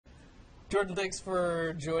Jordin, thanks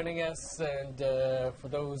for joining us. And for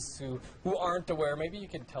those who aren't aware, maybe you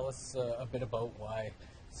can tell us a bit about why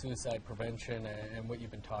suicide prevention and what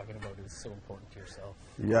you've been talking about is so important to yourself.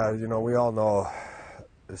 Yeah, you know, we all know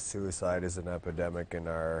suicide is an epidemic in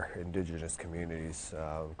our Indigenous communities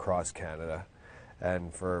across Canada.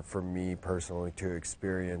 And for me personally to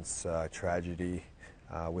experience tragedy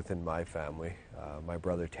within my family, my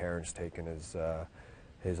brother Terrence taking his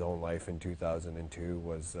own life in 2002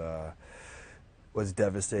 was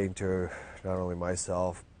devastating to not only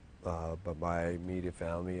myself but my immediate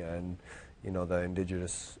family and the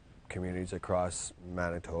Indigenous communities across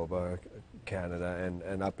Manitoba, Canada,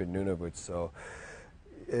 and up in Nunavut. So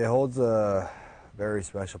it holds a very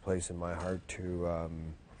special place in my heart to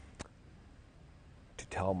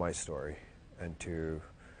tell my story and to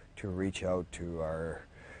reach out to our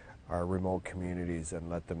remote communities and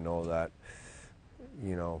let them know that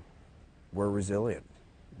we're resilient.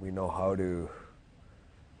 We know how to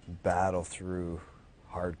battle through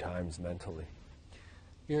hard times mentally.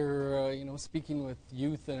 You're, speaking with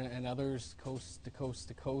youth and others coast to coast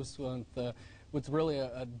to coast with what's really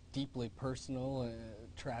a deeply personal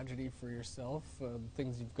tragedy for yourself, the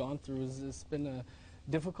things you've gone through. Has this been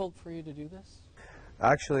difficult for you to do this?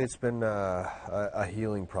 Actually, it's been a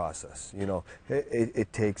healing process.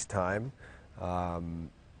 It takes time.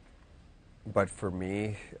 But for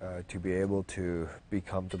me, to be able to be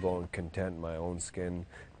comfortable and content in my own skin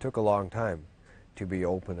took a long time. To be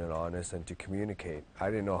open and honest and to communicate. I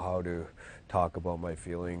didn't know how to talk about my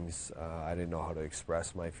feelings. I didn't know how to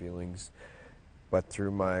express my feelings. But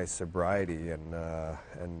through my sobriety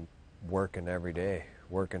and working every day,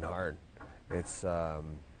 working hard, it's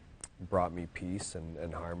brought me peace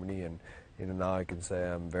and harmony. And now I can say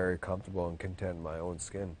I'm very comfortable and content in my own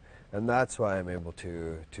skin. And that's why I'm able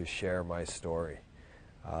to share my story.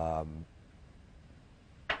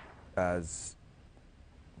 As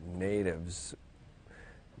natives,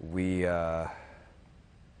 we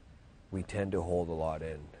tend to hold a lot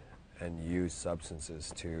in and use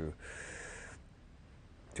substances to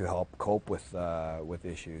help cope with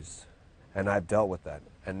issues, and I've dealt with that.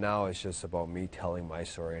 And now it's just about me telling my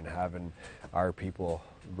story and having our people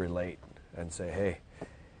relate and say, hey,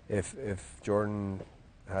 if Jordin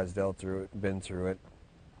has been through it,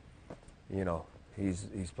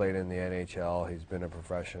 he's played in the NHL, he's been a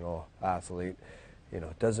professional athlete.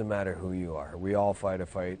 It doesn't matter who you are. We all fight a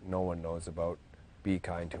fight no one knows about. Be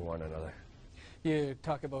kind to one another. You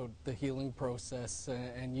talk about the healing process,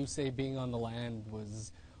 and you say being on the land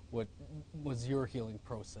was what was your healing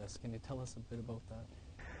process. Can you tell us a bit about that?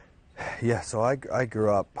 Yeah, so I grew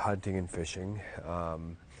up hunting and fishing.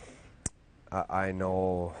 I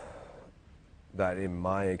know that in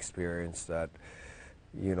my experience that,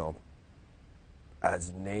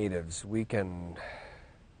 as natives, we can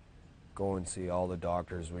go and see all the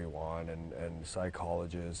doctors we want and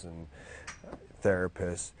psychologists and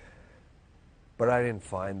therapists, but I didn't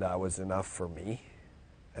find that was enough for me.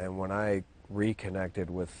 And when I reconnected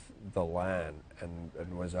with the land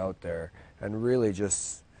and was out there and really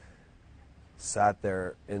just sat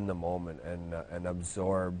there in the moment and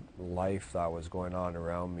absorbed life that was going on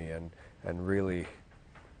around me and really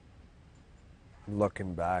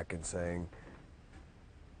looking back and saying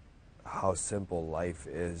how simple life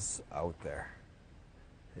is out there.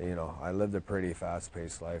 I lived a pretty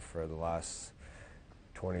fast-paced life for the last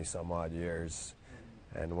 20 some odd years,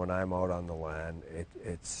 and when I'm out on the land,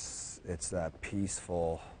 it's that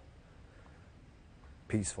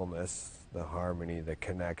peacefulness, the harmony, the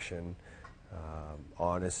connection,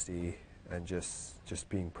 honesty, and just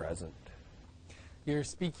being present. You're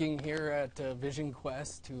speaking here at Vision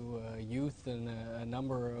Quest to youth and a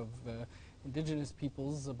number of Indigenous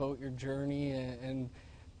peoples about your journey, and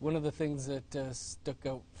one of the things that stuck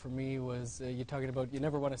out for me was you talking about you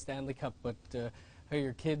never won a Stanley Cup, but how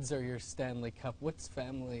your kids are your Stanley Cup. What's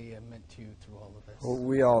family meant to you through all of this? Well,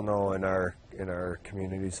 we all know in our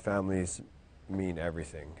communities, families mean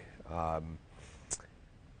everything.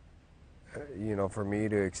 For me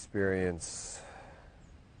to experience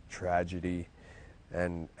tragedy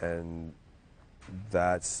and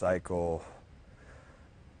that cycle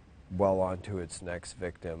well onto its next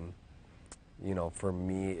victim, for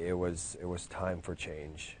me it was time for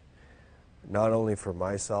change. Not only for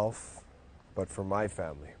myself, but for my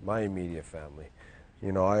family, my immediate family.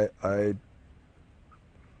 I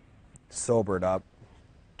sobered up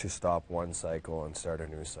to stop one cycle and start a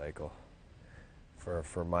new cycle.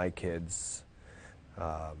 For my kids,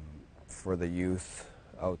 for the youth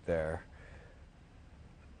out there,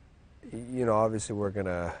 obviously we're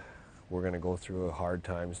gonna go through hard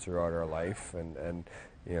times throughout our life and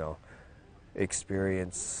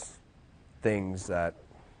experience things that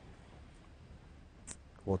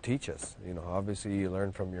will teach us. You know, obviously you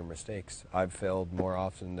learn from your mistakes. I've failed more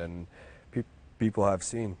often than people have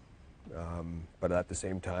seen, but at the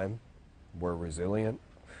same time, we're resilient.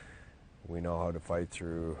 We know how to fight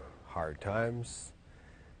through hard times,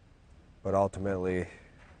 but ultimately,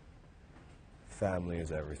 family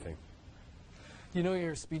is everything. You know,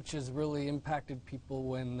 your speech has really impacted people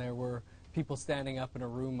when there were people standing up in a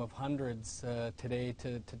room of hundreds today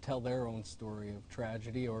to tell their own story of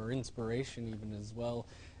tragedy or inspiration even as well.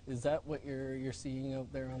 Is that what you're seeing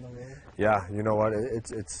out there on the road? Yeah, you know what?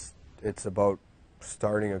 It's about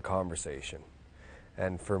starting a conversation,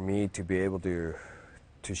 and for me to be able to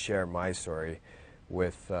share my story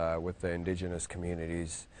with the Indigenous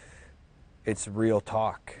communities, it's real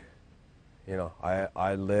talk. You know,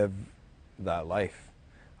 I live that life.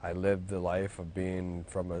 I lived the life of being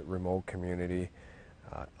from a remote community,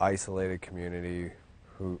 isolated community,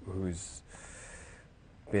 who's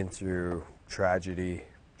been through tragedy,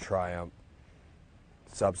 triumph,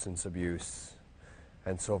 substance abuse.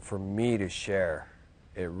 And so for me to share,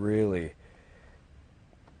 it really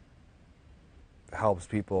helps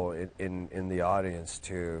people in the audience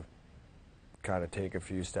to kind of take a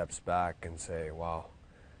few steps back and say, wow,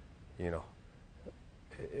 you know,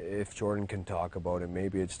 if Jordin can talk about it,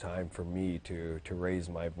 maybe it's time for me to raise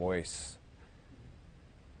my voice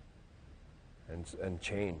and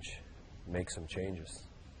change, make some changes.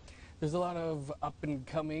 There's a lot of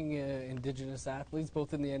up-and-coming Indigenous athletes,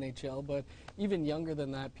 both in the NHL, but even younger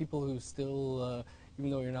than that, people who still,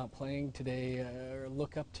 even though you're not playing today,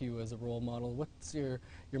 look up to you as a role model. What's your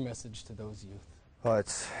message to those youth? Well,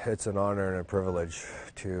 it's an honor and a privilege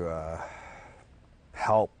to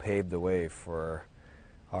help pave the way for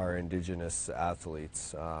our Indigenous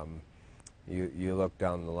athletes. You look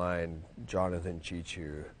down the line, Jordin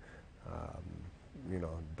Tootoo, you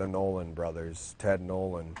know, the Nolan brothers, Ted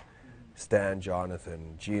Nolan, Stan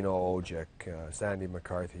Jonathan, Gino Ojic, Sandy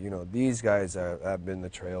McCarthy. You know, these guys have been the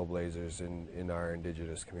trailblazers in our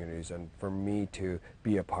Indigenous communities, and for me to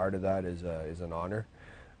be a part of that is an honor.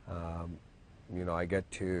 You know, I get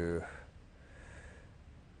to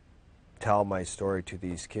tell my story to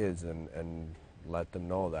these kids and let them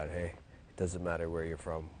know that, hey, it doesn't matter where you're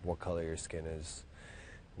from, what color your skin is.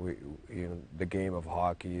 You know, the game of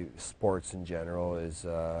hockey, sports in general, is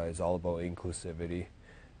all about inclusivity,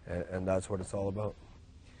 and that's what it's all about.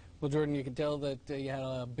 Well, Jordin, you can tell that you had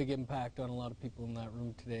a big impact on a lot of people in that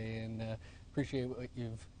room today, and appreciate what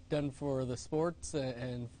you've done for the sports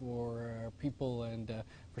and for our people, and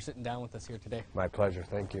for sitting down with us here today. My pleasure.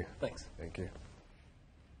 Thank you. Thanks. Thank you.